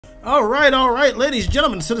All right, ladies,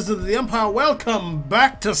 gentlemen, citizens of the Empire, welcome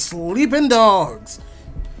back to Sleeping Dogs.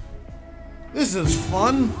 This is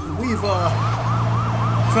fun. We've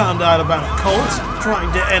found out about a cult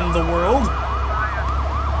trying to end the world.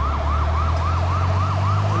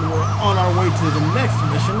 And we're on our way to the next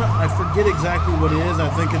mission. I forget exactly what it is. I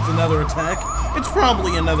think it's another attack. It's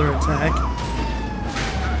probably another attack.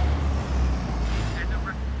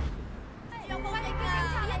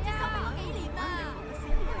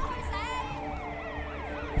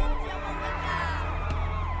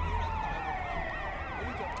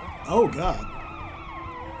 Oh, God.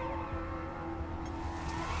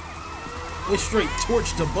 They straight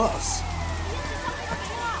torched a bus.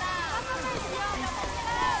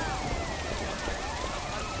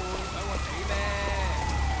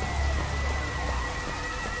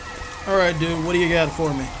 Alright, dude, what do you got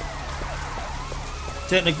for me?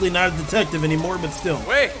 Technically not a detective anymore, but still.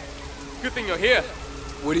 Wait! Good thing you're here.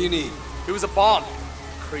 What do you need? It was a bomb.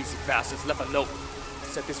 Crazy bastards left a note.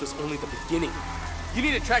 Said this was only the beginning. You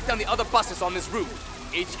need to track down the other buses on this route.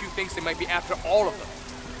 HQ thinks they might be after all of them.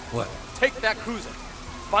 What? Take that cruiser.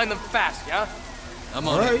 Find them fast, yeah? I'm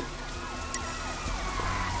on it.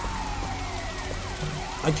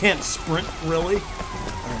 I can't sprint, really.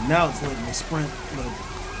 Alright, now it's letting me sprint, but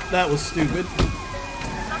that was stupid.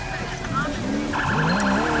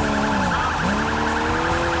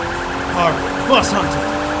 Alright, bus hunter.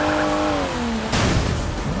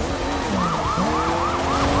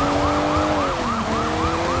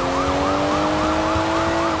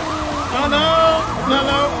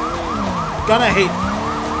 No. Gotta hate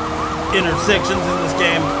intersections in this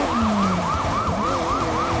game.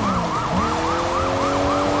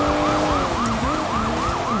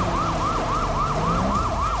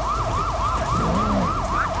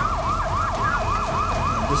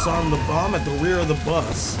 Disarm the bomb at the rear of the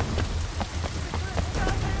bus.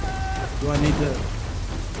 Do I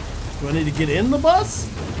need to get in the bus?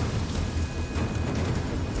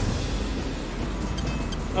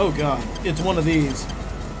 Oh God, it's one of these.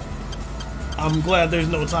 I'm glad there's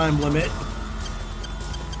no time limit.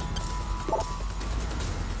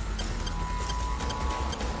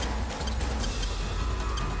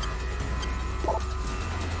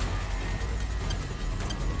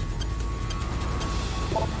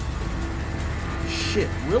 Shit,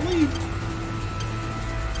 really?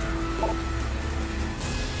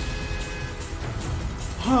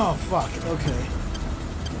 Oh, fuck, okay.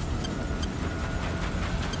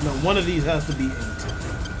 No, one of these has to be 8.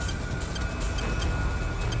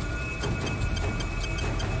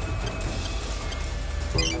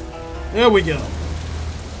 There we go.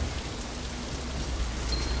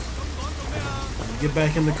 Get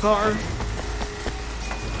back in the car.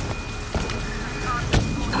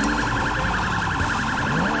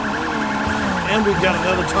 And we've got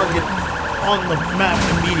another target on the map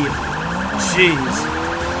immediately. Jeez.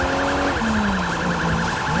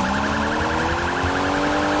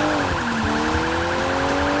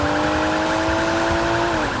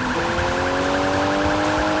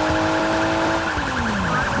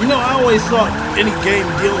 You know, I always thought any game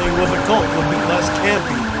dealing with a cult would be less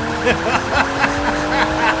campy.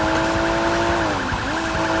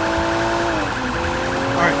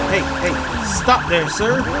 Alright, hey, stop there,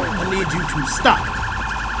 sir. I need you to stop.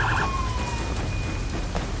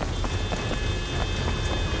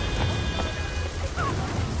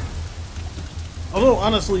 Although,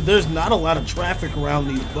 honestly, there's not a lot of traffic around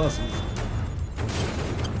these buses.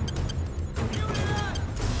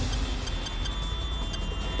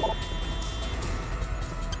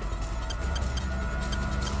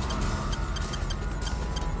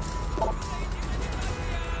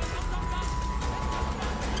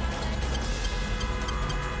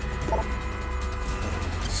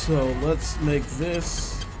 So let's make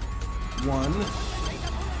this 1,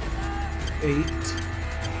 8,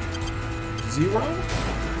 0.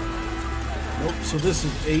 Nope, so this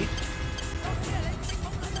is 8,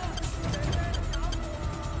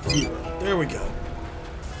 0. There we go.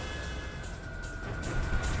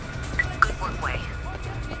 Good work, Way.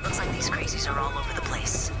 Looks like these crazies are all over the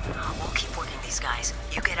place. We'll keep working these guys.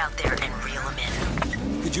 You get out there and reel them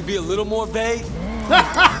in. Could you be a little more vague?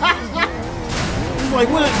 Like,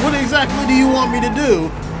 what exactly do you want me to do?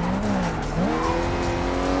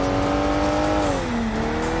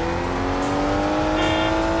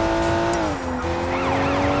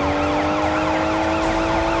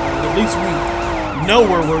 At least we know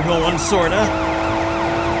where we're going, sorta.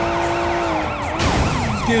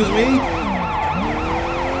 Excuse me?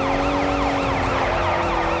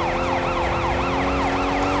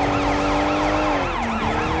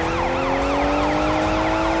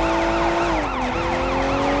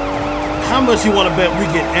 How much you want to bet we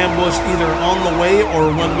get ambushed either on the way or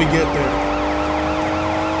when we get there?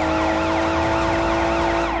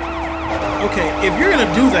 Okay, if you're gonna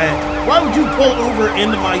do that, why would you pull over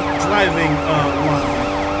into my driving line?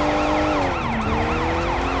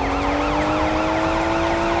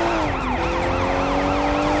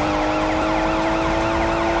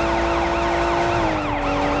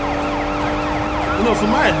 You know, for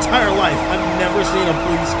my entire life, I've never seen a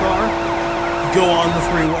police car go on the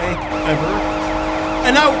freeway, ever.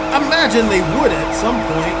 And I imagine they would at some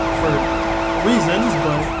point for reasons,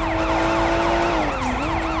 but...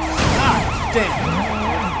 God damn.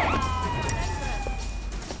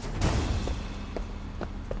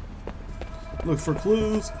 Look for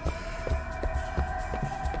clues.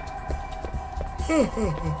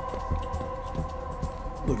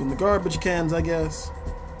 Look in the garbage cans, I guess.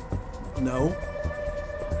 No.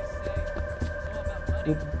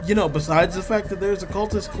 Well, you know, besides the fact that there's a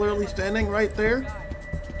cultist clearly standing right there.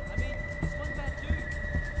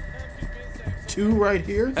 Two right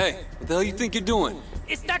here. Hey, what the hell you think you're doing?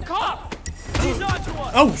 It's that cop! He's on to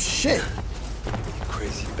us! Oh, shit. You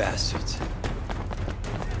crazy bastards.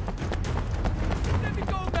 Let me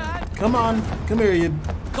go, man! Come on. Come here, you...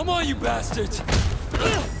 Come on, you bastards!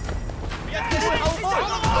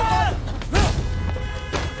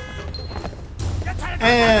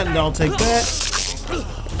 And I'll take that.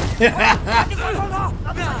 What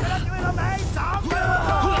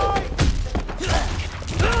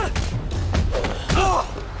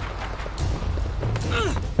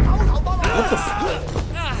the f...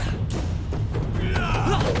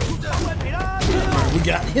 We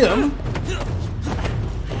got him.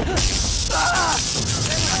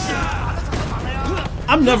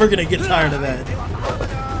 I'm never gonna get tired of that.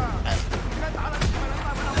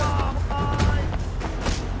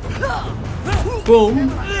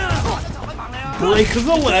 Boom. Break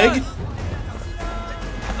the leg.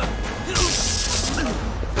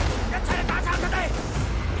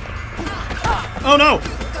 Oh no!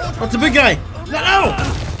 That's a big guy! No!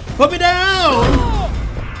 Put me down!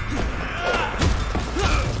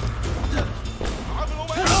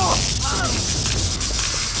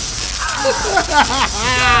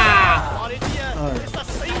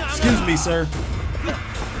 Excuse me, sir.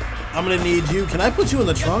 I'm gonna need you. Can I put you in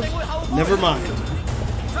the trunk? Never mind.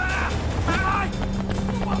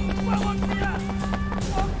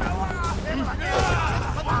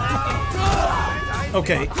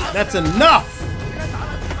 Okay, that's enough!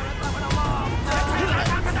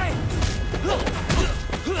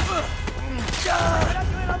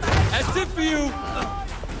 That's it for you!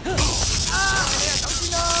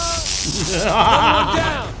 One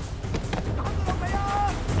down!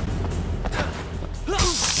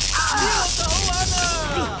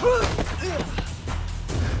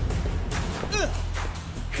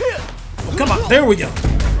 Oh, come on, there we go.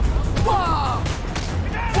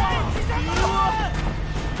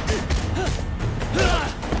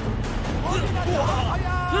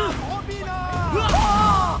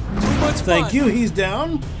 Thank you, he's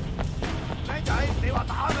down.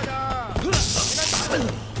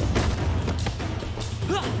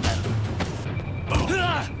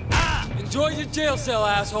 Enjoy your jail cell,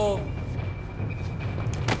 asshole.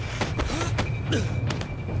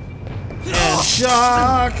 And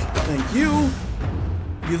shock. Thank you.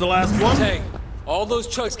 You the last one? Hey, all those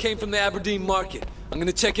trucks came from the Aberdeen market. I'm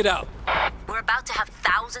gonna check it out. We're about to have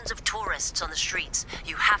thousands of tourists on the streets.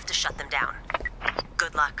 You have to shut them down.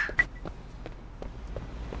 Good luck.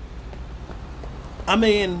 I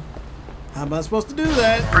mean, how am I supposed to do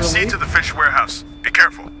that? Proceed really? to the fish warehouse. Be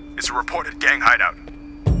careful. It's a reported gang hideout.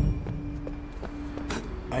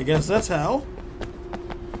 I guess that's how.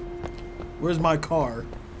 Where's my car?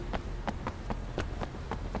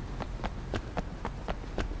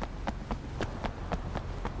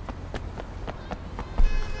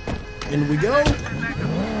 In we go.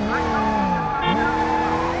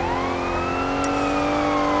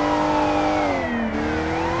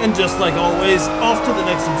 And just like always, off to the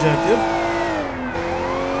next objective.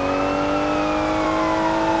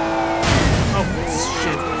 Oh,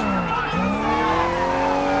 shit.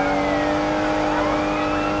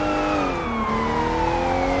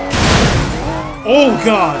 Oh,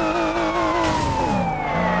 God.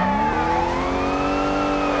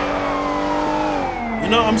 You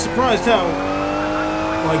know, I'm surprised how,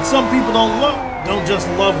 like, some people don't just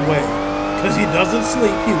love Wade. Because he doesn't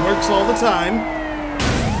sleep, he works all the time.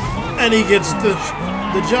 And he gets the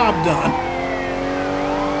job done.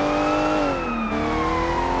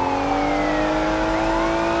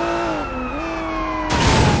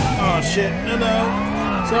 Oh shit, no.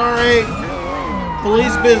 Sorry.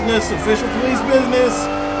 Police business, official police business.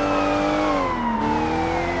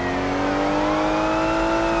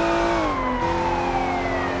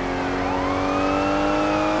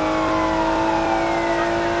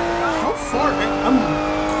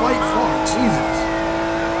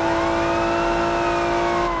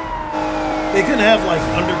 They could have like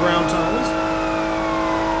underground tunnels,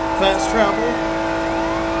 fast travel.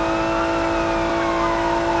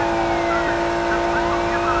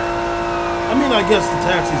 I mean, I guess the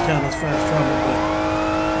taxis count as fast travel,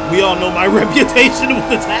 but we all know my reputation with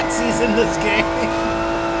the taxis in this game.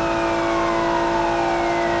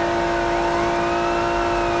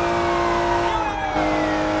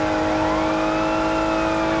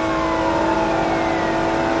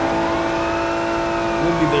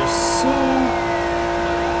 We'll be there soon.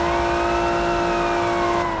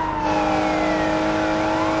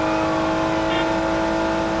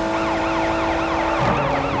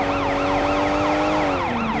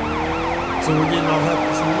 So we're getting off at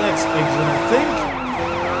this next exit, I think.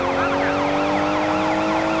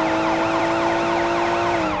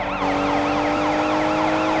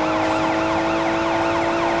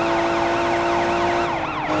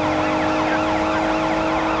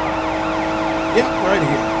 Yep, right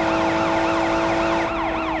here.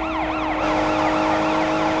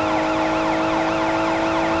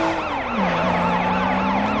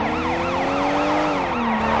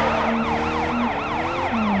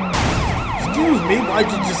 Excuse me, why'd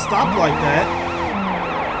you just stop like that?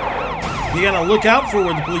 You gotta look out for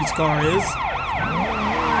where the police car is.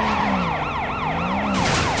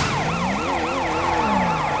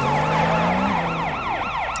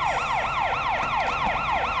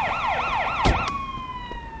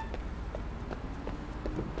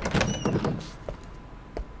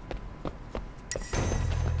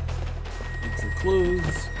 Look for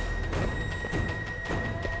clues.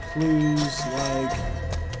 Clues like...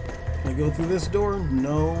 Can I go through this door?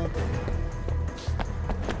 No.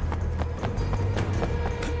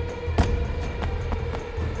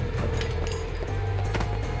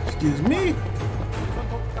 Excuse me?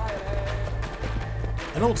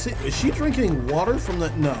 I don't see... Is she drinking water from the...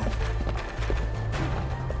 No.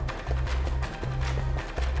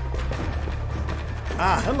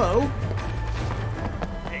 Ah, hello.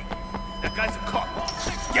 Hey, that guy's a cop.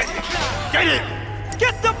 Get him! Get him!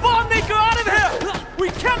 Get the bomb maker out of here! We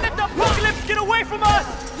can't let the apocalypse get away from us!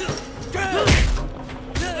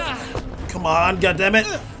 Come on, goddammit.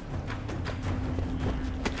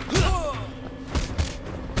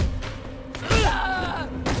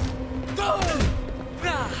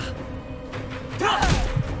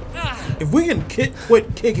 If we can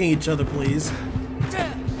quit kicking each other, please.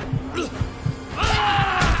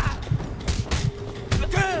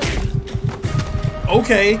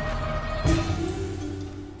 Okay.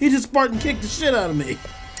 He just Spartan kicked the shit out of me.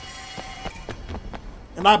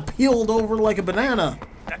 And I peeled over like a banana.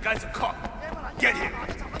 That guy's a cop. Get him!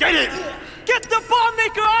 Get him! Get the bomb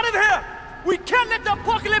maker out of here! We can't let the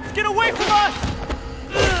apocalypse get away from us!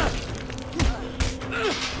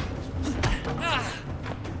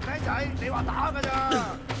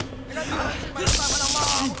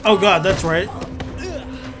 Oh god, that's right.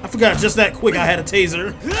 I forgot just that quick I had a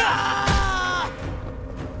taser.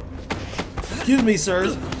 Excuse me,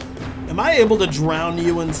 sir. Am I able to drown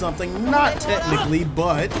you in something? Not technically,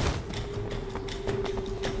 but...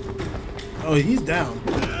 Oh, he's down.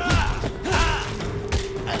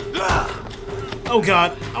 Oh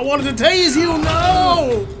god, I wanted to tase you!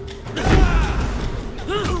 No!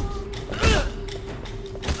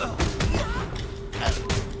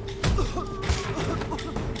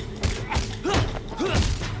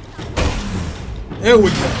 There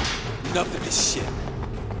we go. Enough of this shit.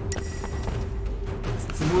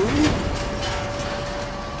 Through.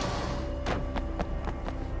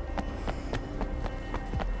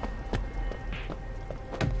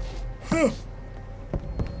 Huh.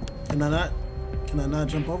 Can I not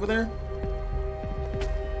jump over there?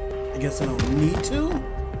 I guess I don't need to.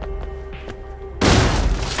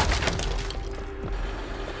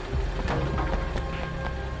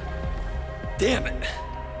 Damn it.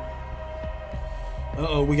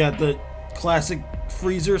 Uh-oh, we got the classic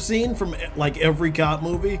freezer scene from like every cop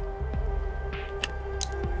movie.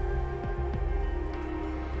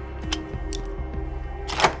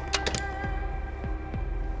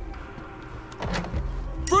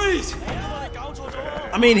 Freeze!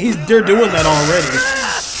 I mean, they're doing that already.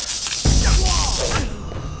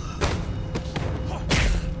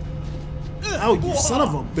 Oh, you son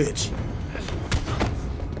of a bitch.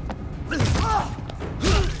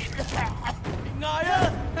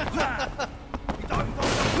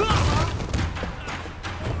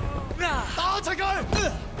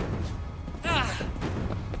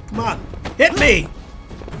 Come on, hit me!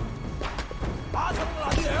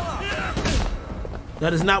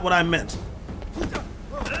 That is not what I meant.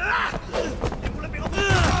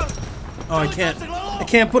 Oh, I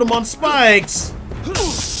can't put him on spikes.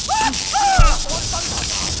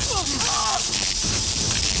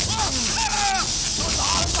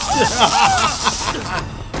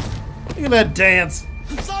 Look at that dance.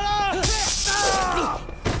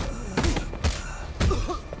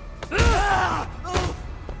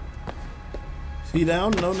 Feet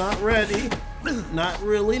down? No, not ready. Not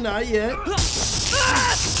really, not yet.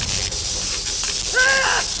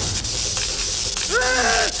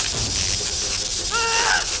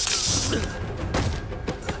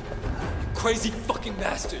 Crazy fucking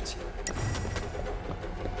bastards.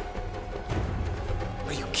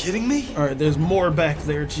 Are you kidding me? Alright, there's more back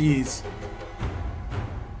there, jeez.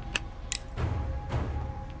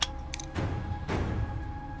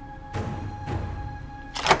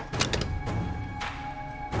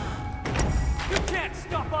 You can't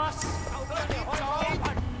stop us!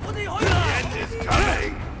 The end is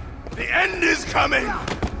coming! The end is coming!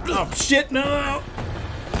 Oh shit, no!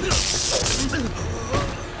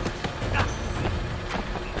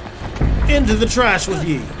 Into the trash with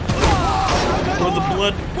ye. For the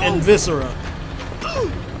blood and viscera.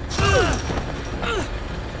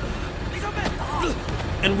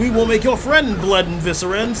 And we will make your friend blood and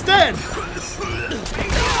viscera instead.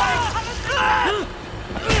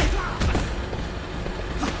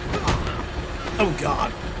 Oh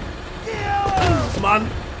god. Come on.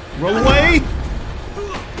 Roll away.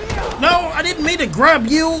 No, I didn't mean to grab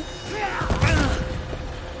you.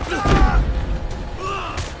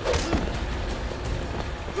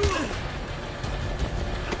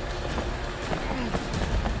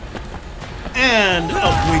 And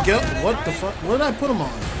up we go. What the fuck? What did I put him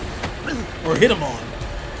on? Or hit him on?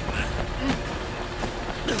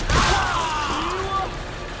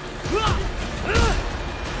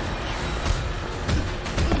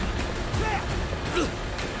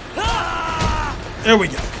 There we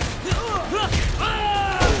go.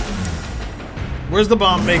 Where's the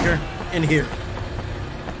bomb maker? In here.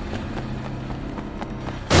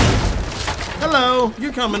 Hello,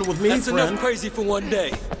 you're coming with me, That's friend. enough crazy for one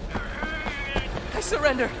day. I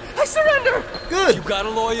surrender! I surrender! Good. You got a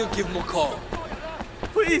lawyer? Give him a call.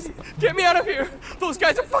 Please, get me out of here! Those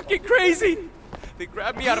guys are fucking crazy! They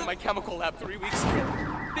grabbed me out of my chemical lab 3 weeks ago.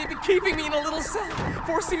 They've been keeping me in a little cell,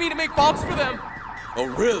 forcing me to make bombs for them. Oh,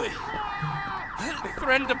 really? They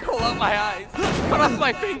threatened to pull out my eyes, cut off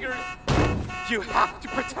my fingers. You have to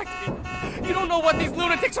protect me. You don't know what these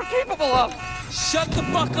lunatics are capable of. Shut the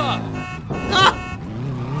fuck up!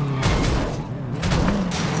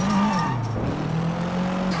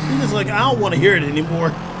 He's just like, I don't want to hear it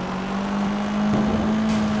anymore.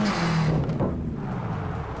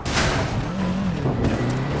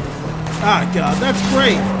 Ah, God, that's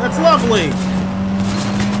great. That's lovely.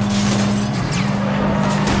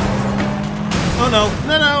 Oh, no.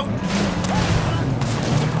 No, no.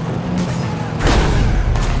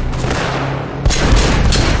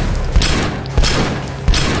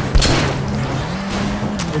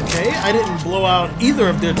 Okay, I didn't blow out either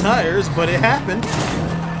of their tires, but it happened.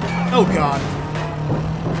 Oh, God.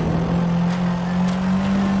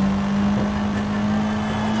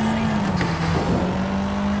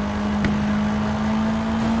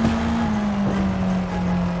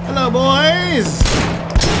 Hello, boys!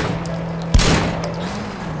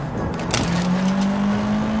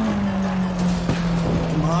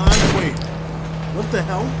 Come on, wait. What the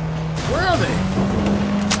hell? Where are they?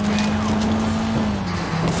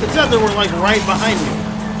 It said they were, like, right behind me.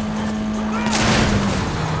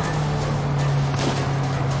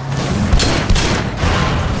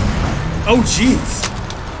 Oh, jeez.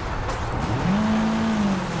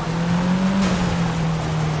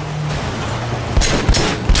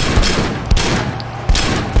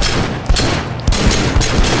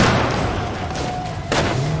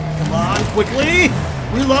 Come on, quickly.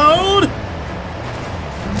 Reload.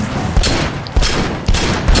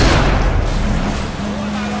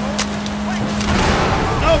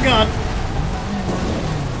 Oh, God.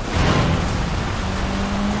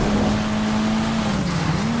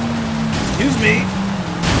 Excuse me.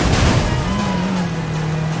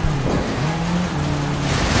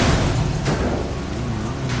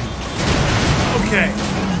 Okay.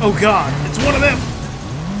 Oh God, it's one of them.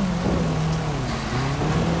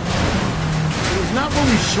 He's not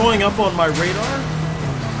really showing up on my radar,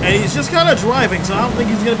 and he's just kind of driving, so I don't think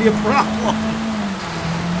he's gonna be a problem.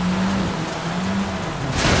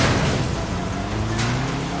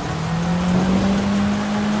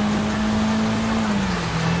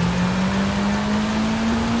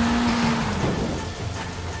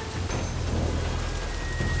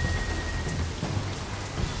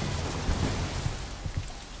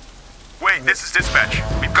 Wait, this is dispatch.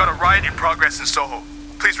 We've got a riot in progress in Soho.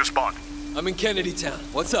 Please respond. I'm in Kennedy Town.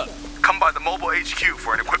 What's up? Come by the mobile HQ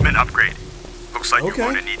for an equipment upgrade. Looks like Okay.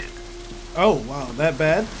 you're going to need it. Oh wow, that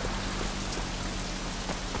bad?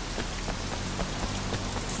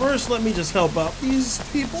 first, let me just help out these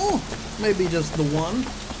people. Maybe just the one.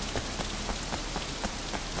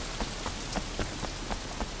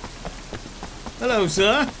 Hello,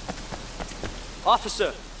 sir.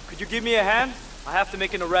 Officer, could you give me a hand? I have to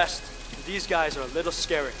make an arrest. These guys are a little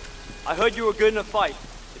scary. I heard you were good in a fight,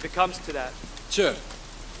 if it comes to that. Sure.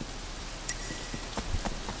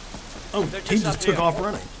 Oh, They're he just just up took here. off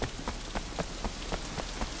running.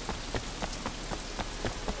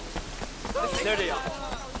 There they are.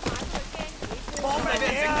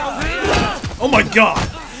 Oh my god!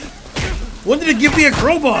 When did it give me a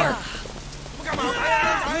crowbar?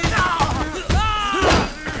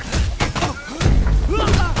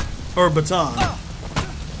 Or a baton.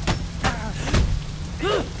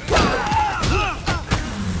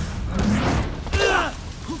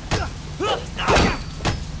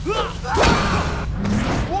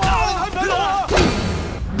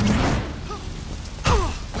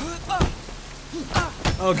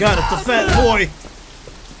 Oh god, it's a fat boy.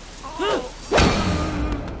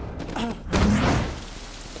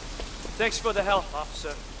 Thanks for the help,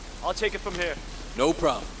 officer. I'll take it from here. No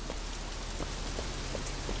problem.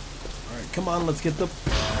 Alright, come on, let's get the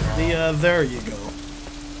there you go.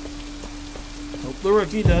 Hope the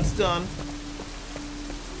rookie, that's done.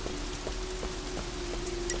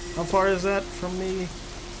 How far is that from me?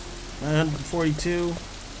 942.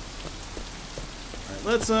 Alright,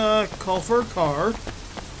 let's call for a car.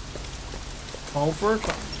 Call for a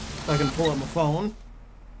car. If I can pull up my phone.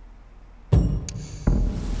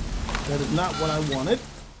 That is not what I wanted.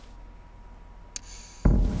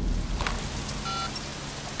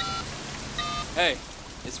 Hey,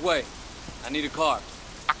 it's Wei. I need a car.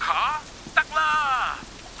 A car? Takla!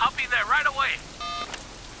 I'll be there right away.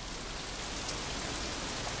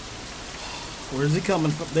 Where's he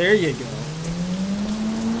coming from? There you go.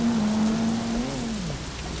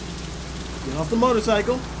 Get off the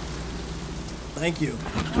motorcycle. Thank you.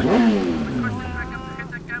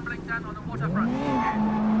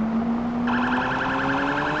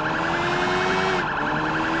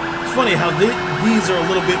 It's funny how these are a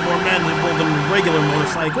little bit more manageable than regular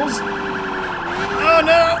motorcycles. Oh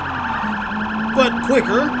no! But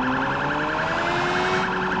quicker.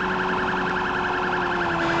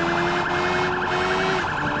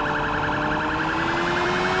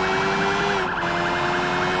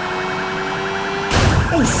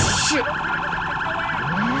 Oh shit!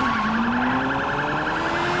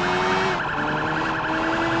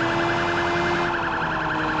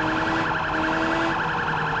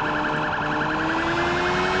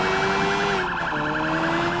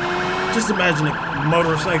 Just imagine a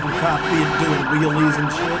motorcycle cop doing wheelies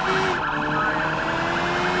and shit.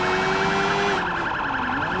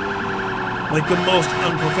 Like the most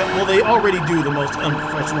unprofessional. Well, they already do the most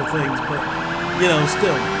unprofessional things, but you know,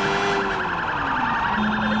 still.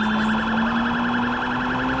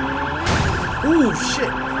 Ooh,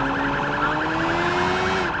 shit.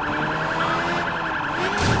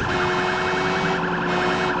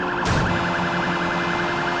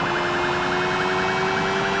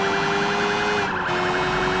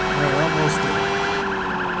 We're almost there.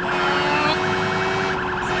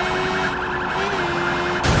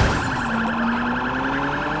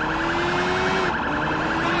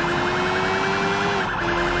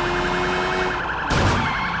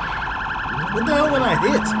 What the hell did I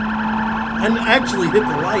hit? I actually hit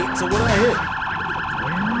the light, so what did I hit?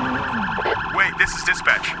 Wait, this is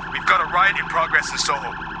dispatch. We've got a riot in progress in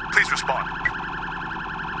Soho. Please respond.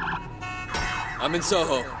 I'm in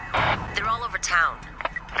Soho. They're all over town.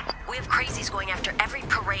 We have crazies going after every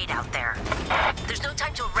parade out there. There's no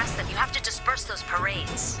time to arrest them. You have to disperse those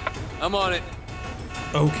parades. I'm on it.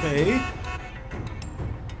 Okay.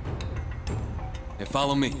 Hey,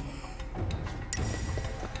 follow me.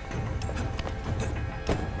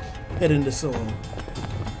 Head into Soho.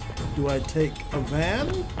 Do I take a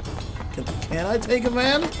van? Can I take a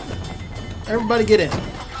van? Everybody get in.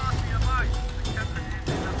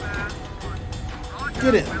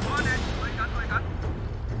 Get in.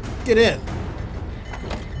 Get in.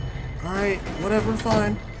 Alright, whatever,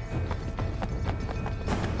 fine.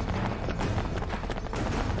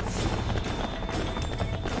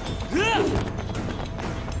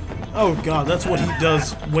 Oh god, that's what he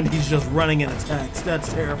does when he's just running and attacks.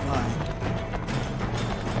 That's terrifying.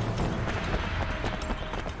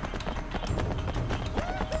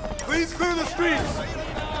 Please clear the streets.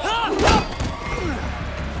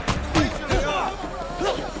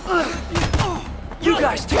 You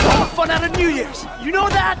guys take all the fun out of New Year's. You know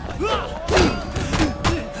that?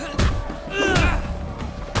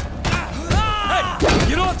 Hey,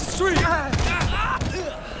 get off the street!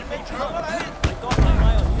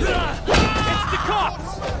 It's the cops!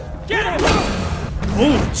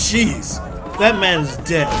 Oh, jeez. That man is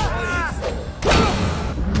dead.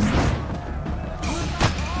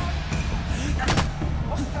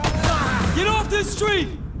 Get off this street!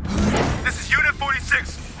 This is Unit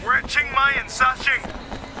 46. We're at Chiang Mai and Sashing.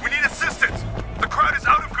 We need assistance. The crowd is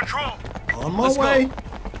out of control. On my Let's go. way.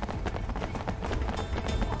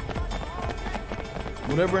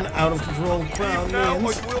 Whatever an out of control crowd Now or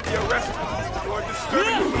means. you will be arrested. You are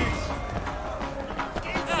disturbing the peace.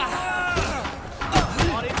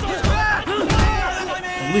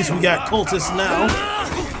 At least we got cultists now.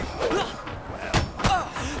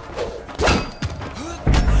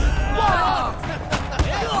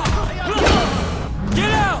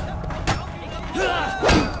 Get out!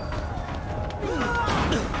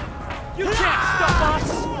 You can't stop us!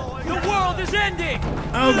 The world is ending!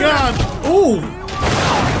 Oh god! Ooh!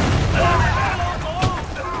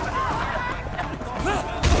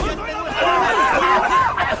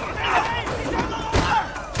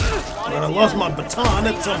 I lost my baton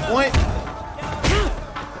at some point.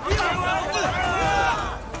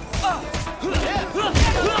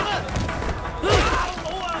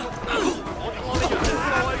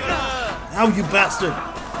 Ow, you bastard!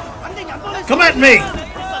 Come at me!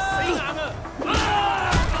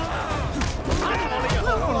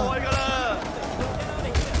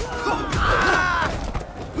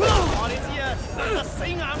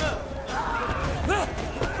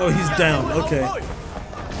 Oh, he's down. Okay.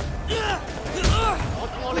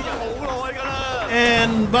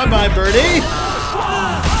 And bye-bye, birdie.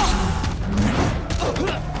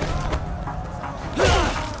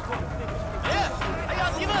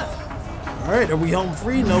 All right, are we home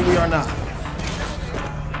free? No, we are not.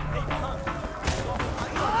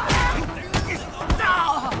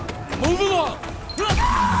 Move along!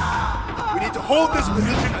 We need to hold this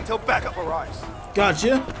position until backup arrives.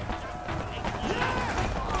 Gotcha.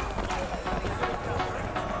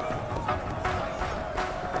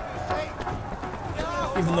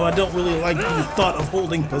 Even though I don't really like the thought of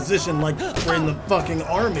holding position like we're in the fucking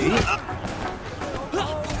army. We need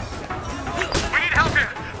help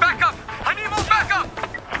here. Back up. I need more backup.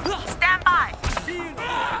 Stand by.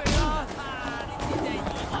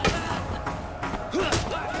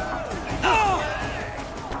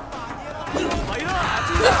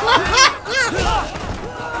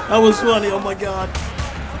 That was funny. Oh my god.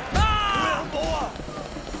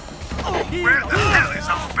 Where the hell is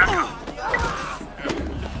our backup?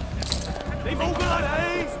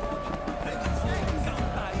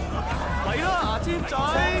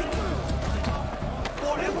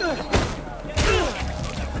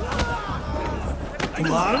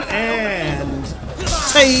 Come on, and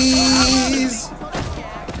tase.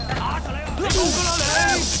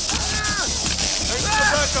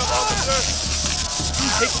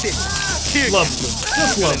 Take this. Here. Lovely,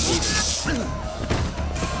 just lovely.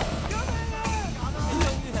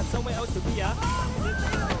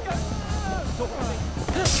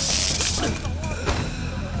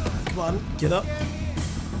 Come on, get up.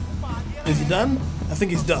 Is he done? I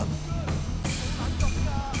think he's done.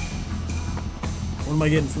 What am I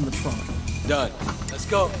getting from the trunk? Done. Let's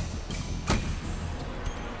go.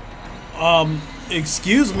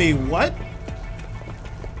 Excuse me, what?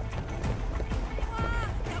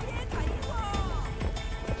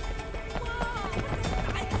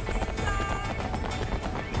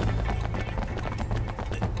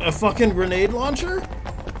 A fucking grenade launcher?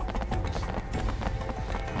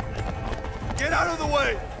 Get out of the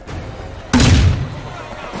way.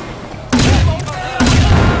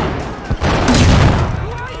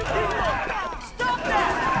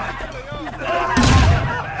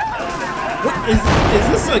 What is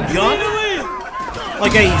this a gun?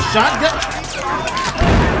 Like a shotgun?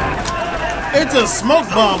 It's a smoke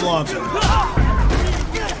bomb launcher.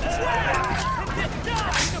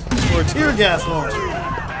 Or a tear gas launcher.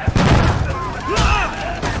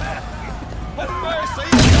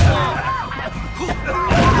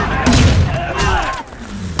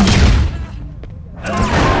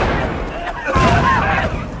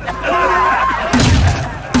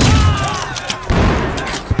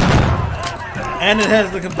 And it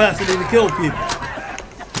has the capacity to kill people.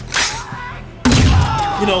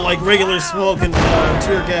 You know, like regular smoke and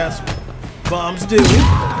tear gas bombs do.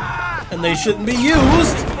 And they shouldn't be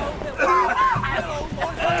used.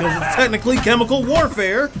 Because it's technically chemical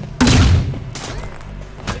warfare.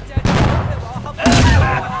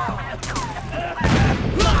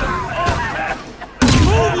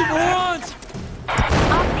 Move, you morons!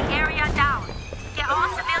 Lock the area down. Get all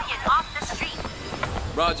civilians off the street.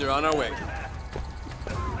 Roger, on our way.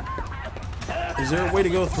 Is there a way to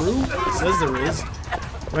go through? It says there is.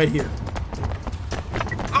 Right here.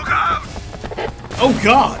 Look out! Oh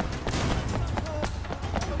God!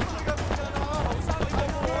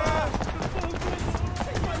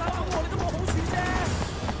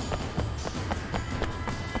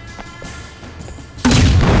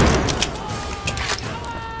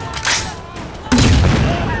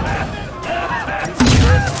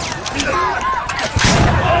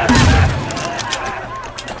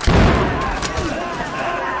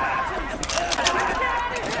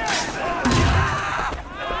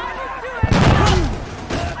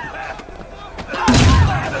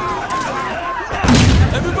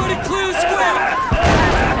 Everybody clear square!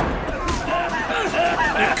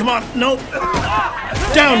 Come on, nope.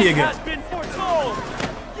 Down you go. Has been foretold.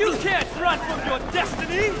 You can't run from your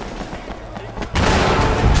destiny.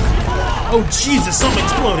 Oh Jesus, something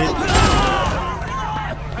exploded.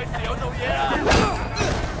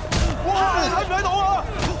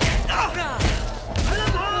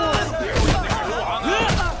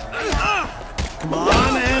 Come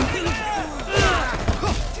on, man.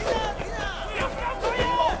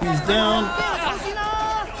 He's down.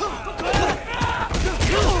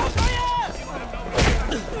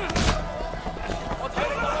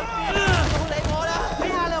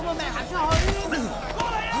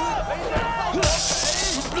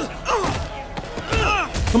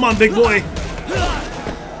 Come on, big boy.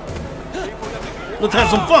 Let's have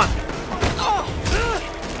some fun.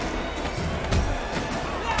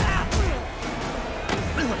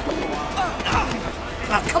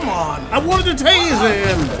 Ah, come on. I wanted to tase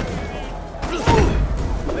him.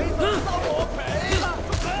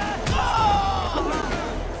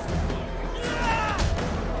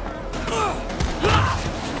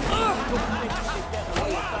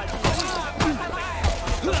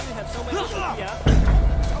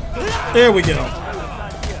 There we go.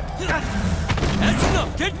 That's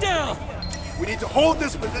enough! Get down! We need to hold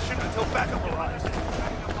this position until backup arrives.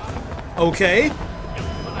 Okay.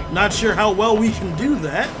 Not sure how well we can do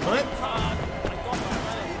that, but...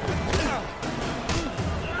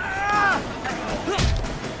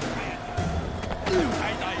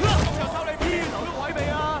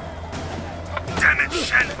 Damn it,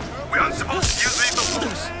 Shen! We aren't supposed to use lethal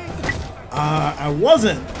force! I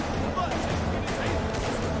wasn't.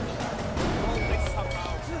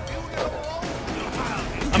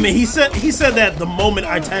 I mean, he said that the moment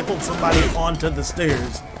I tackled somebody onto the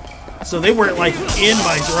stairs. So they weren't, like, in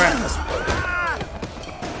my grasp.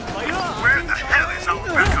 Where the hell is our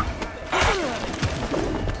backup?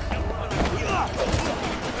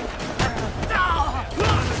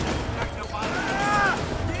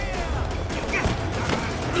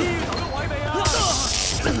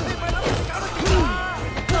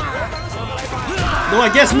 Though I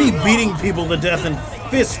guess me beating people to death in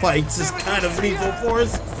fist fights is kind of lethal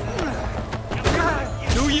force.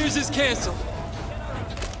 New Year's is canceled.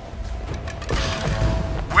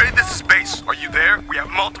 We're in this space. Are you there? We have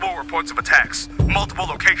multiple reports of attacks. Multiple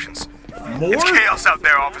locations. More? It's chaos out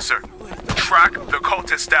there, officer. Track the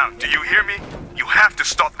cultists down. Do you hear me? You have to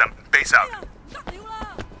stop them. Base out.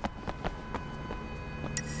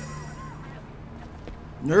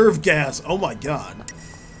 Nerve gas. Oh my god.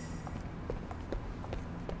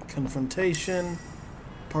 Confrontation.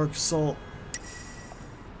 Park assault.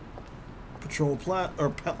 Patrol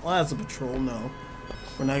plaza patrol. No.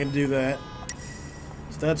 We're not gonna do that.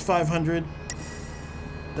 So that's 500.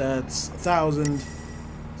 That's 1,000.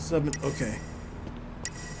 7. Okay.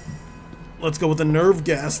 Let's go with the nerve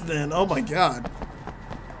gas then. Oh my god.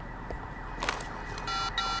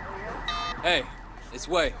 Hey, this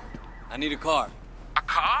way. I need a car. A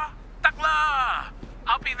car? Takla!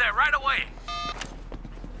 I'll be there right away.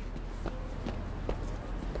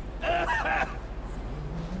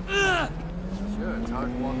 Sure, it's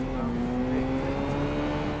hard walking around.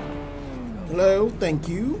 Hello, thank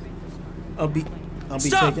you. I'll be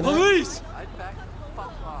Stop! taking that. Police! I'd back the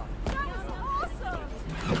fuck off.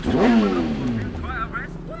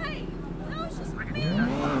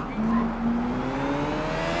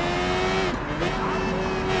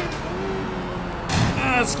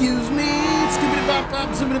 Excuse me. Skibbity bop bop,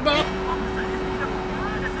 zibbity bop.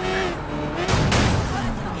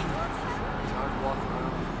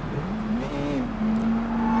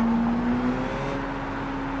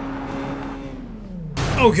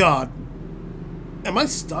 Oh god. Am I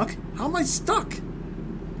stuck? How am I stuck?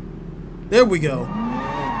 There we go.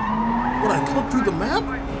 Would I clip through the map?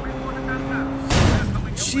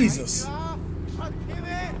 Jesus.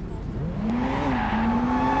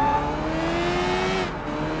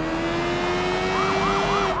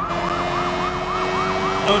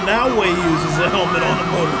 Oh, now Wei uses a helmet on a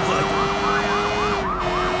motorcycle.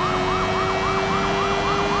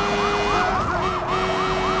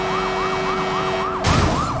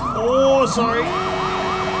 sorry.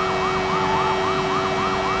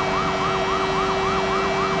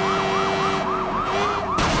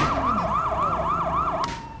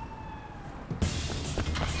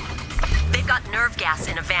 They've got nerve gas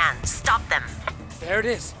in a van. Stop them. There it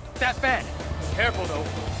is. That van. Careful though.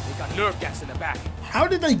 They got nerve gas in the back. How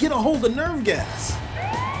did they get a hold of nerve gas?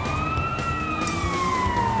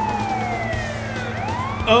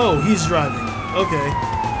 Oh, he's driving. Okay.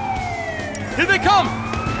 Here they come!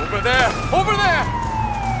 Over there! Over there!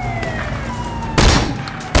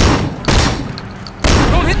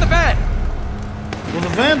 Don't hit the van! Well, the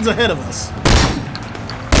van's ahead of us.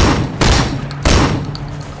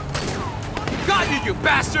 Got you, you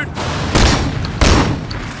bastard!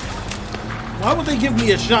 Why would they give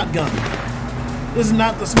me a shotgun? This is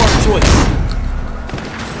not the smart choice.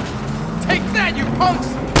 Take that, you punks!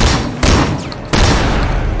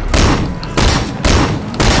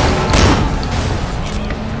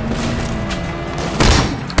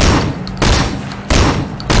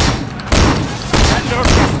 That nerve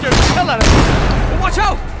gas scared the hell out of me! But watch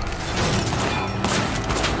out!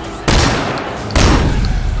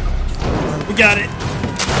 We got it.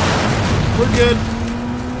 We're good.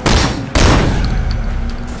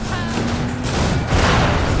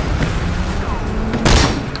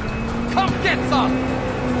 Come get some!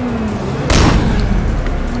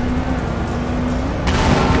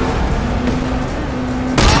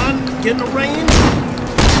 Come on, get in the range.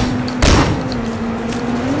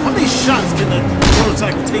 How many shots can a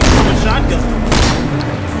motorcycle take from a shotgun?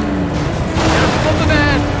 From the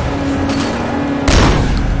van!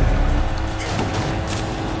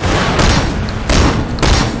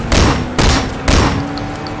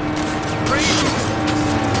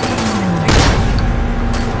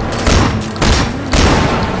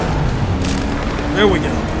 There we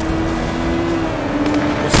go.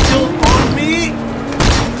 They're still on me.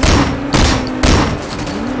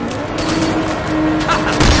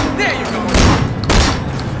 There you go!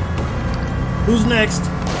 Who's next?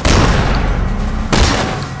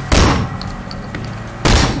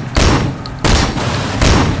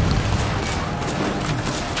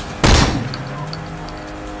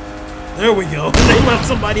 There we go. They left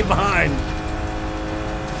somebody behind.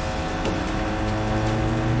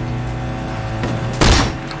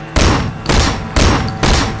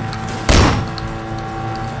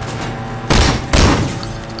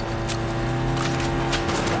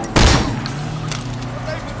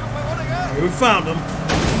 We found him.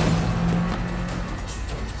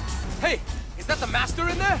 Hey, is that the master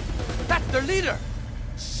in there? That's their leader!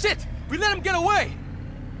 Shit! We let him get away!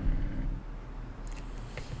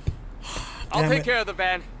 I'll take care of the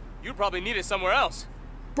van. You probably need it somewhere else.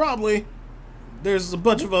 Probably. There's a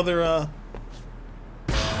bunch of other,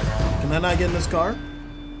 Can I not get in this car?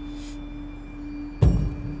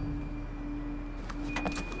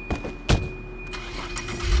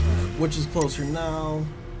 Which is closer now?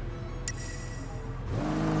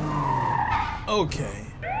 Okay.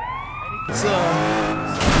 Let's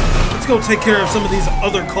go take care of some of these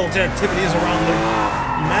other cult activities around the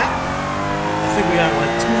map. I think we got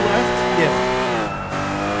like 2 left. Yeah.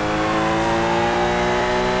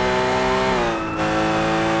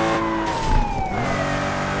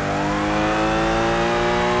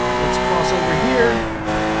 Let's cross over here.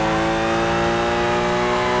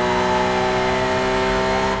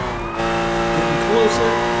 Getting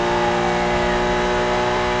closer.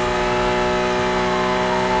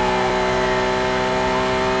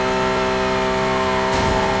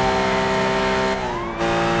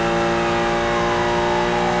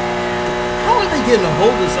 Getting a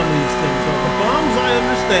hold of some of these things. So the bombs, I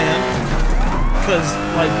understand, because,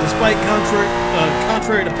 like, despite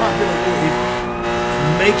contrary to popular belief,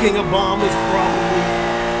 making a bomb is probably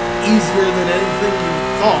easier than anything you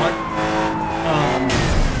thought.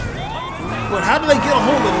 But how do they get a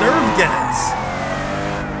hold of nerve gas?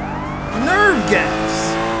 Nerve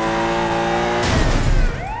gas!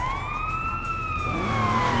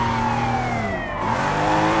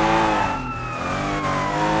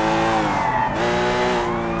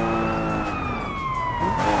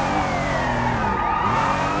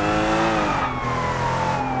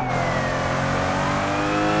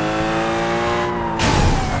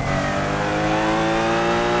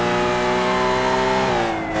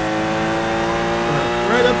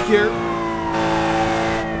 Here.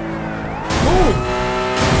 Move!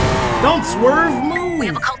 Don't swerve, move! We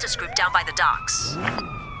have a cultist group down by the docks.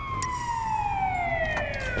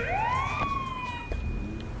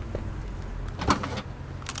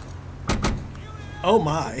 Oh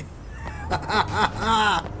my.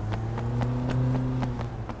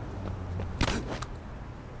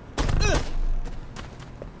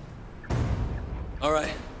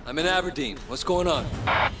 I'm in Aberdeen. What's going on?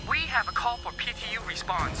 We have a call for PTU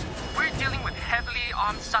response. We're dealing with heavily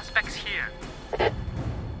armed suspects here.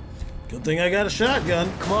 Good thing I got a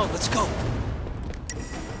shotgun. Come on, let's go.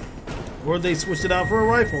 Or they switched it out for a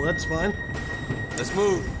rifle. That's fine. Let's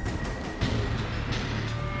move.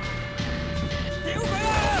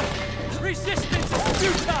 Resistance is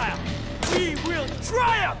futile! We will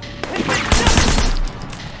triumph!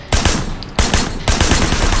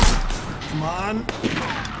 Come on.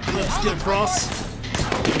 Let's get across.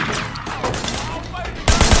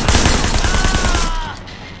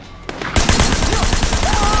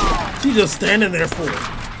 She's just standing there for it.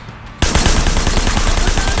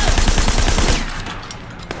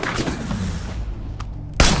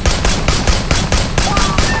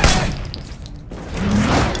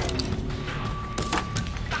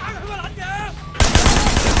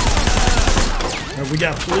 We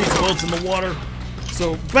got police boats in the water,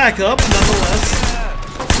 so back up nonetheless.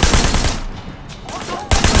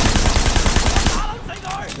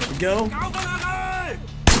 There we go.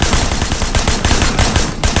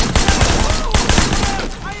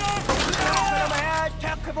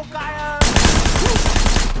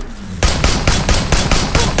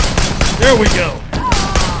 There we go.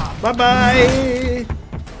 Bye-bye.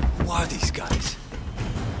 Who are these guys?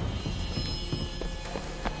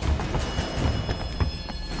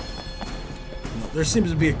 There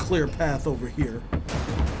seems to be a clear path over here.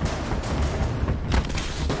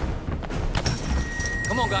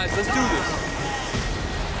 Come on, guys, let's do this.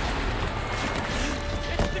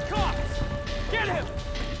 It's the cops! Get him!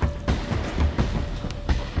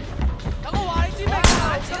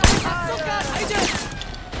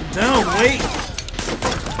 Down, wait.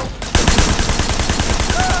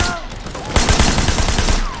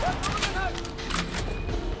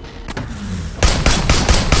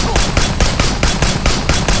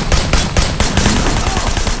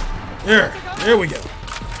 There we go.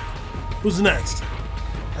 Who's next?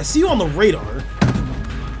 I see you on the radar.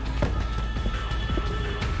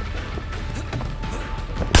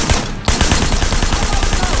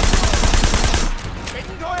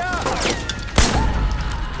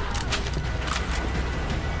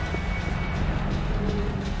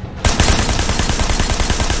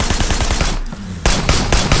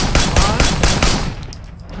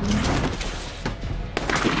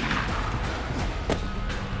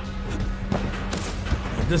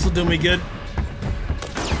 This'll do me good.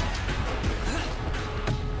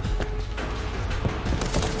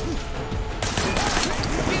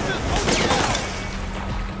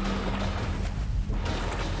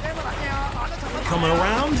 Coming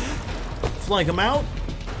around. Flank him out.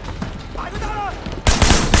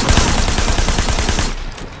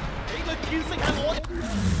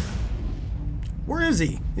 Where is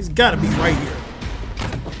he? He's got to be right here.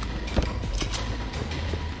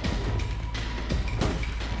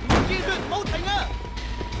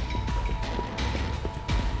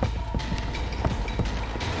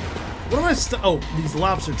 What am I oh, these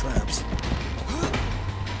lobster traps.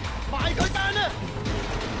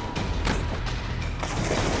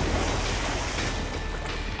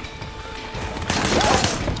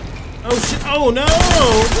 Oh shit, oh no!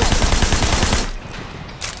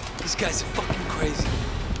 These guys are fucking crazy.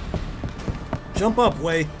 Jump up,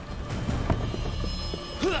 Wei.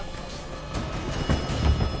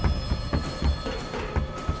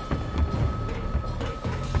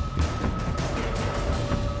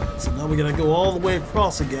 Now we're gonna go all the way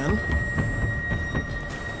across again.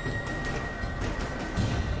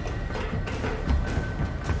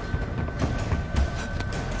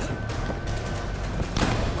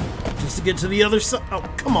 Just to get to the other side. Oh,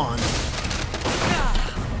 come on.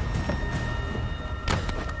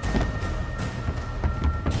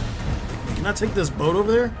 Can I take this boat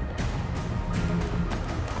over there?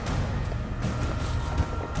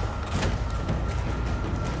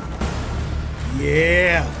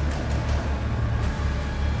 Yeah.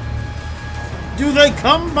 Do they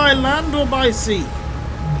come by land or by sea?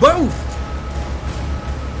 Both!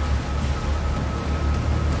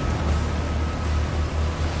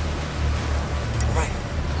 Right,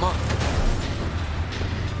 come on.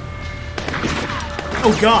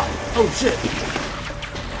 Oh god! Oh shit!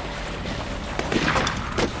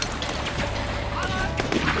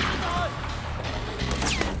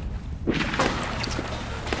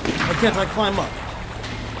 Why can't I climb up?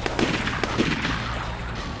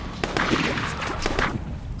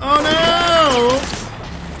 Oh no!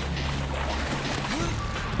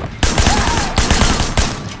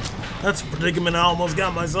 That's a predicament I almost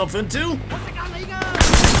got myself into.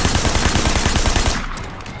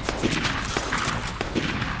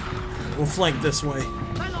 We'll flank this way.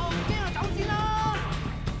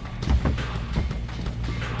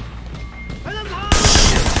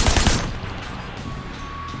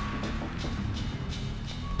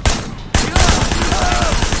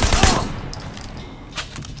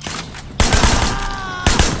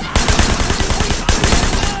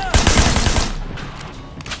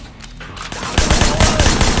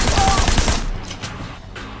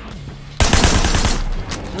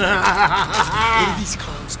 are these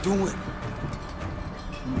clowns doing?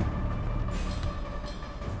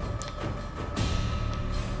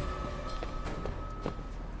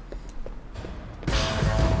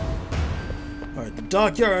 Alright, the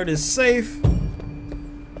dockyard is safe.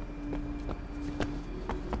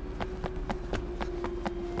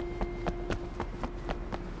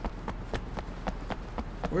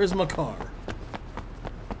 Where's my car?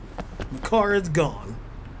 My car is gone.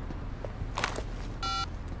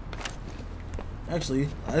 Actually,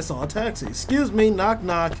 I saw a taxi. Excuse me, knock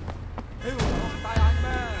knock.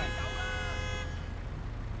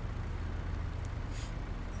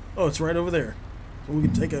 Oh, it's right over there. So we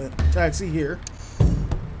can take a taxi here.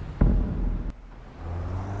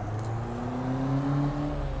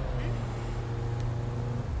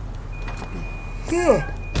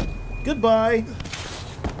 Yeah. Goodbye.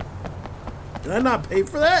 Did I not pay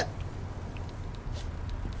for that?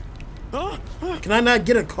 Can I not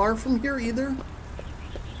get a car from here either?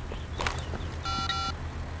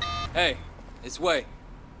 Hey, it's Wei.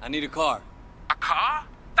 I need a car. A car?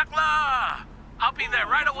 Takla! I'll be there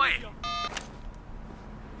right away.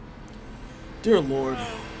 Dear Lord.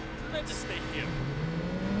 Let's just stay here.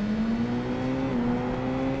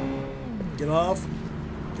 Get off.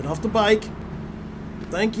 Get off the bike.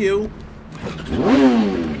 Thank you.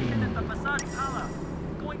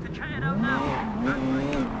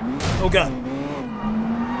 Oh God.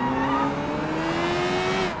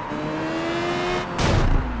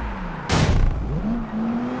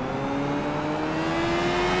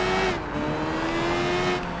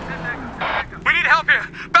 We need help here.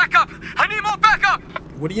 Back up. I need more backup.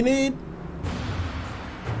 What do you need?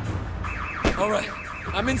 All right,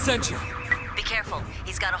 I'm in Central. Be careful.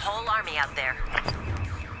 He's got a whole army out there.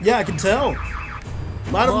 Yeah, I can tell.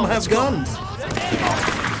 A lot of them have guns.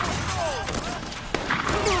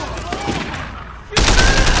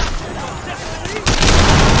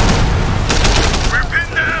 We're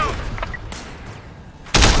pinned down.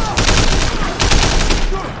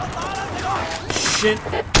 Shit.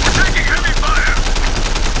 We're taking heavy fire.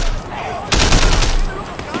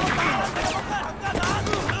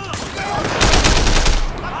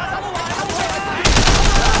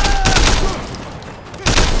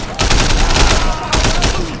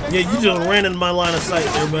 Yeah, you just ran in my line of sight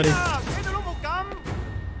there, buddy.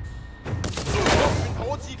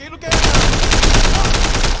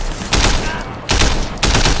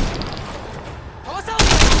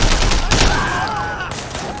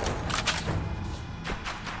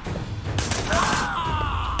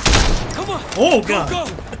 Come on. Oh God. Go.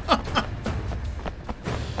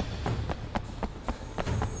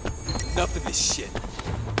 Enough of this shit.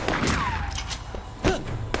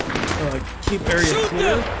 Keep area Shoot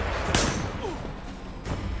clear. them.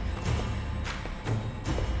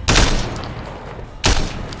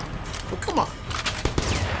 Oh, come on.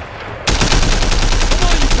 Come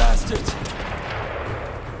on, you bastards.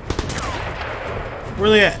 Where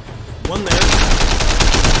are they at? One there.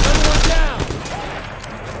 Another one down.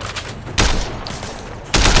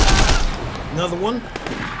 Another one.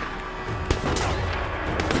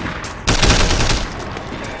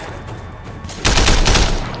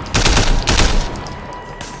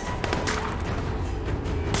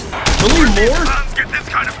 Really more? Clowns get this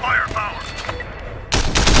kind of firepower.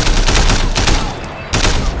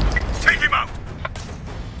 Take him out.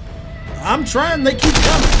 I'm trying. They keep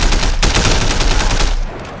coming.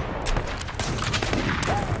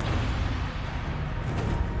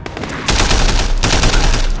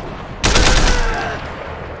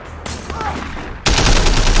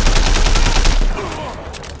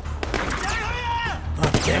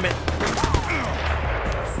 Oh, damn it.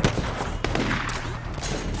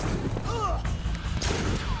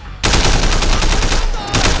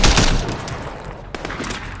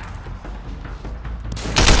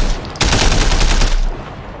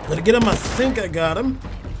 Did I get him? I think I got him.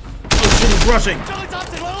 Oh shit, he's rushing.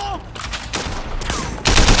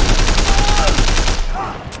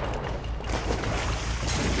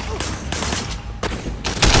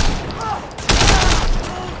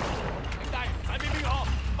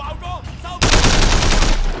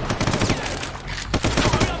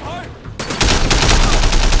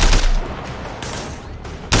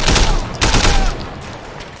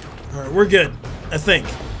 Alright, we're good. I think.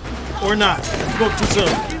 Or not. Spoke too soon.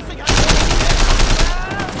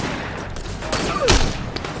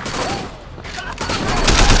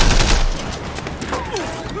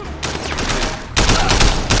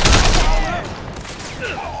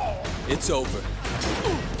 It's over.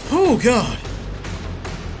 Oh God.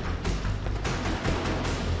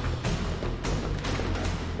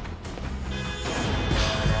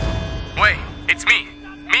 Wait, it's me.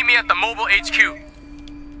 Meet me at the mobile HQ.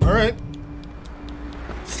 Alright.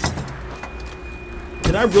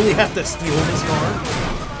 Did I really have to steal this car?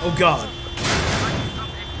 Oh god.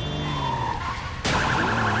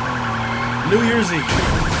 New Year's Eve.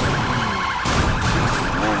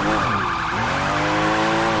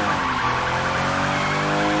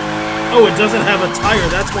 Oh, it doesn't have a tire.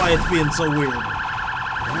 That's why it's being so weird.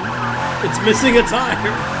 It's missing a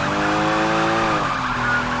tire.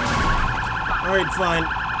 Alright, fine.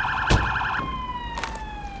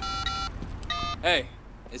 Hey,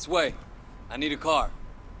 it's Wei. I need a car.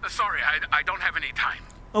 Sorry, I don't have any time.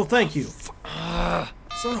 Oh, thank you.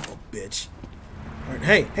 Son of a bitch.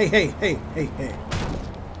 Alright, hey.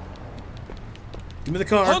 Give me the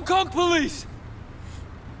car. Hong Kong police!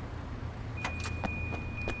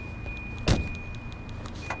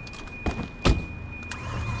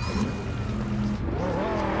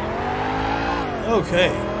 Okay.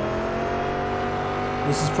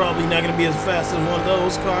 This is probably not going to be as fast as one of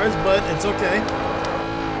those cars, but it's okay.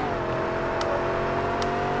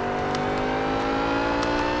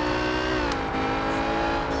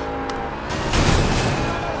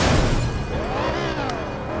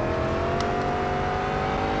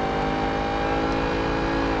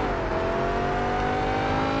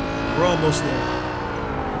 We're almost there.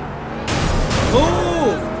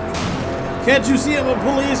 Oh! Can't you see I'm a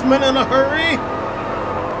policeman in a hurry?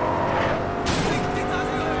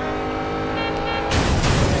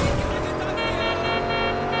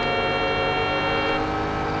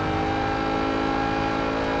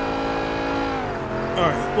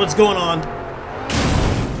 Alright, what's going on?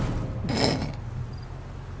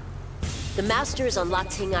 The master is on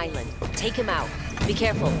Lating Island. Take him out. Be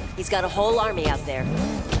careful. He's got a whole army out there.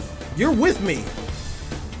 You're with me.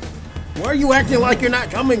 Why are you acting like you're not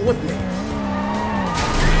coming with me?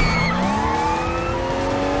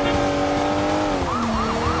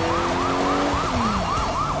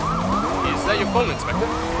 Is that your phone, Inspector?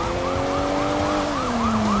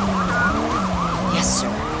 Yes, sir.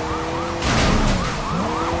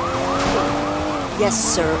 Yes,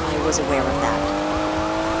 sir, I was aware of that.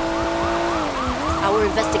 Our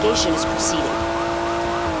investigation is proceeding.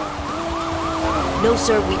 No,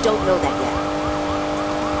 sir, we don't know that yet.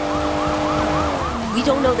 We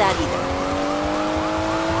don't know that either.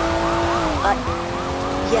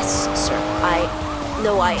 Yes, sir.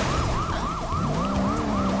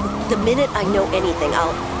 The minute I know anything,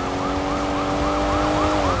 I'll...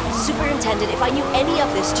 Superintendent, if I knew any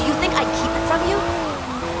of this, do you think I'd keep it from you?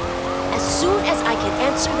 As soon as I can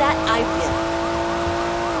answer that, I will.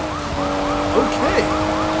 Okay.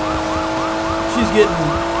 She's getting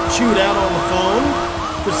chewed out on the phone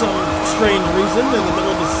for some strange reason in the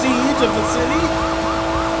middle of the siege of the city.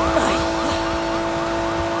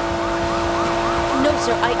 No,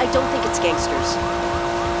 sir, I don't think it's gangsters.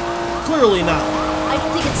 Clearly not. I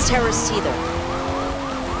don't think it's terrorists either.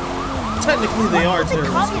 Technically, they are What the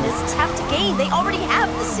terrorists. communists have to gain? They already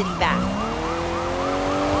have the city back.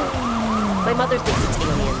 My mother thinks it's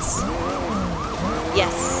aliens.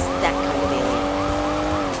 Yes, that kind of alien.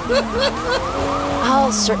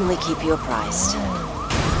 I'll certainly keep you apprised.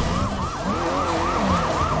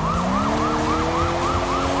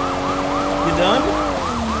 You done?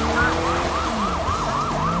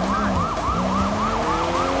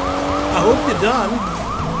 I hope you're done.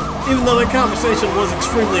 Even though that conversation was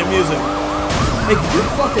extremely amusing. Hey, can you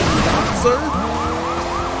fucking stop, sir?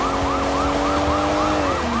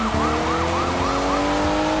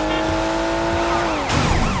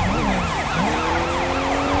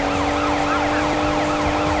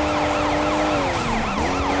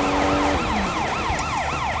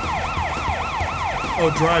 Oh,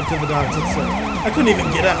 drive to the docks, it said. I couldn't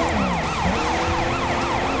even get out.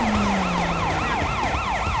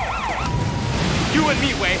 You and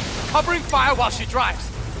me, Wei. Covering fire while she drives.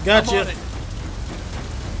 Gotcha. I'm on it.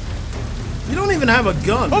 You don't even have a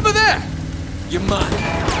gun. Over there! You're mine.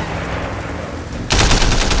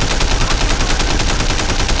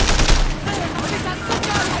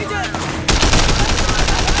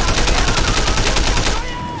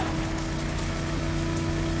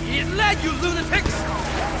 Eat lead, you lunatics!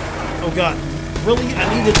 Oh god. Really? I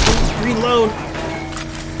needed to reload.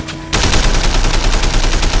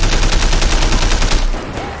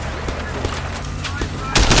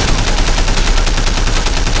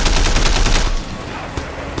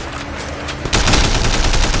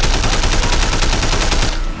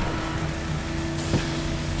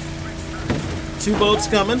 Two boats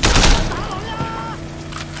coming.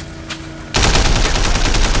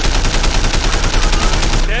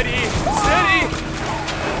 Steady! Steady!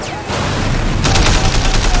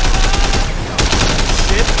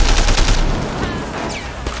 Shit.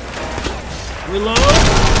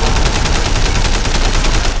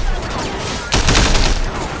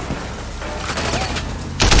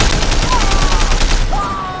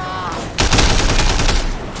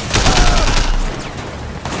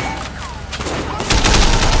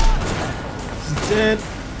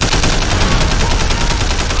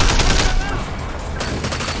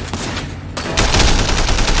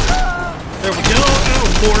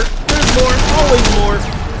 more. There's more. Always more.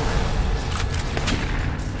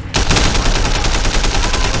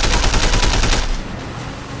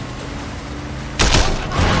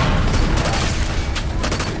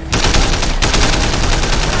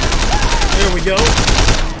 There we go.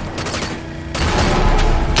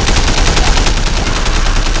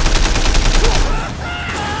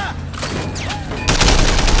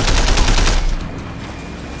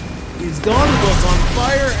 He's gone, the boat's on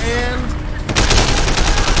fire, and...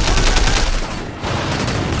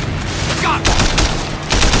 God!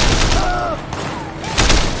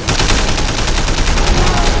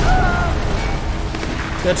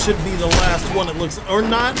 That should be the last one, it looks... Or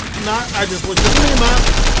not, I just looked at the mini-map.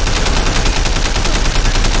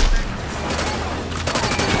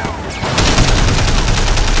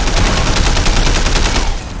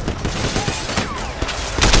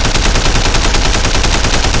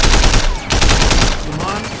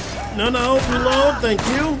 No, reload, thank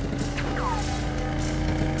you.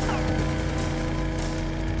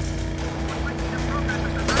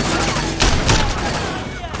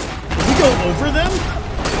 Did we go over them?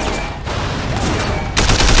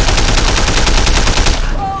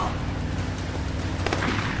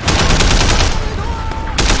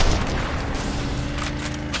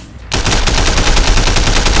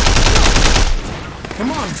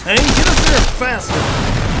 Come on, tank, get us there faster.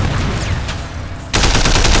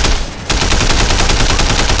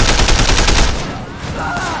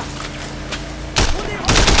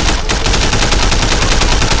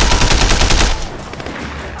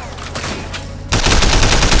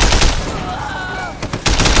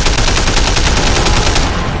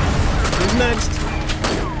 Next.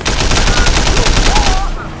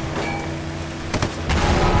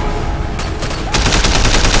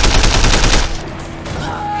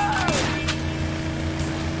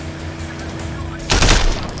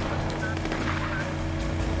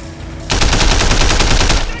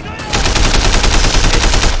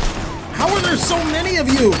 How are there so many of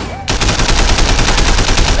you?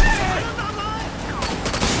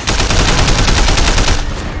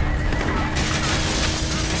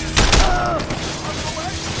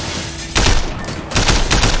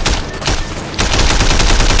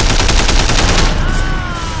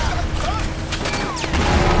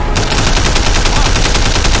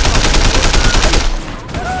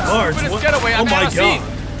 Getaway, oh my god.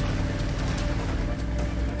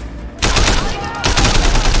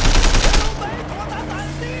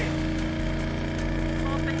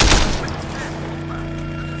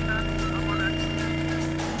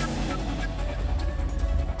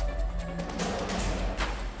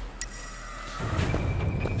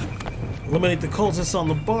 Eliminate the cultists on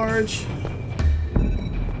the barge.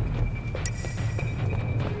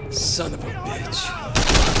 Son of a bitch.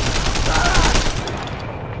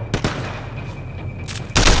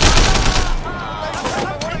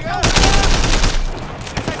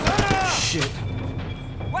 Shit.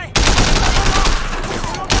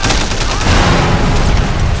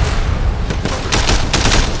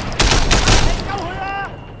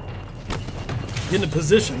 Get in a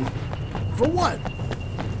position. For what?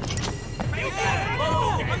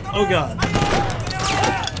 Oh god.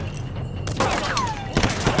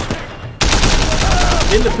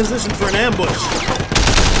 Get in a position for an ambush.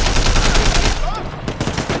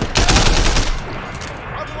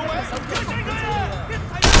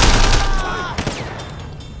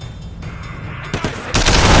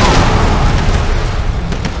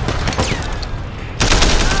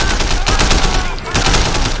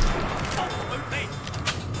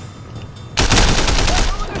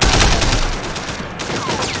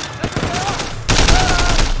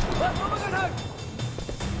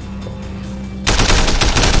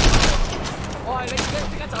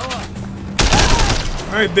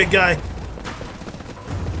 Alright, big guy.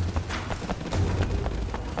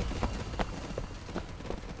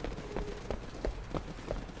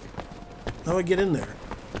 How do I get in there?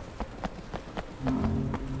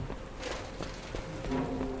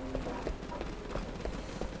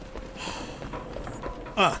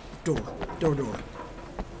 Ah, door. Door.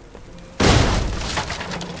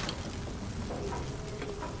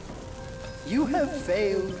 You have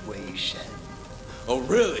failed, Wei Shen. Oh,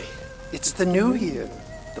 really? It's the new year.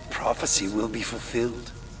 The prophecy will be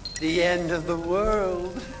fulfilled. The end of the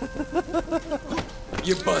world.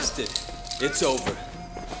 You're busted. It's over.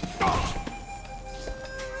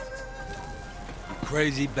 You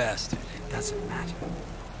crazy bastard. It doesn't matter.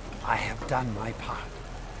 I have done my part.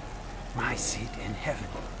 My seat in heaven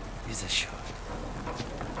is assured.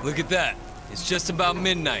 Look at that. It's just about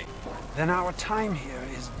midnight. Then our time here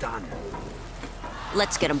is done.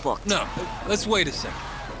 Let's get him booked. No, let's wait a second.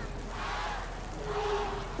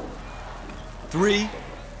 3,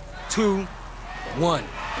 2, 1.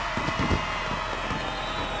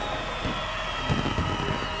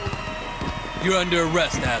 You're under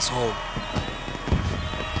arrest, asshole.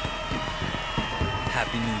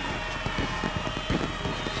 Happy New Year.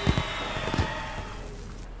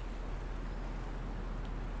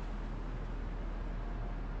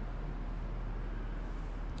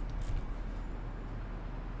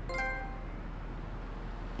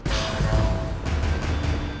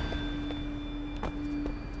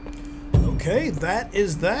 Okay, that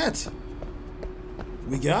is that.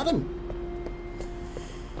 We got him.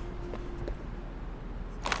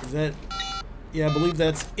 Is that... Yeah, I believe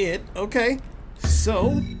that's it. Okay.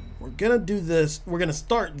 So, we're gonna do this. We're gonna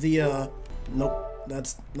start the, Nope,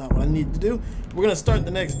 that's not what I need to do. We're gonna start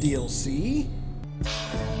the next DLC.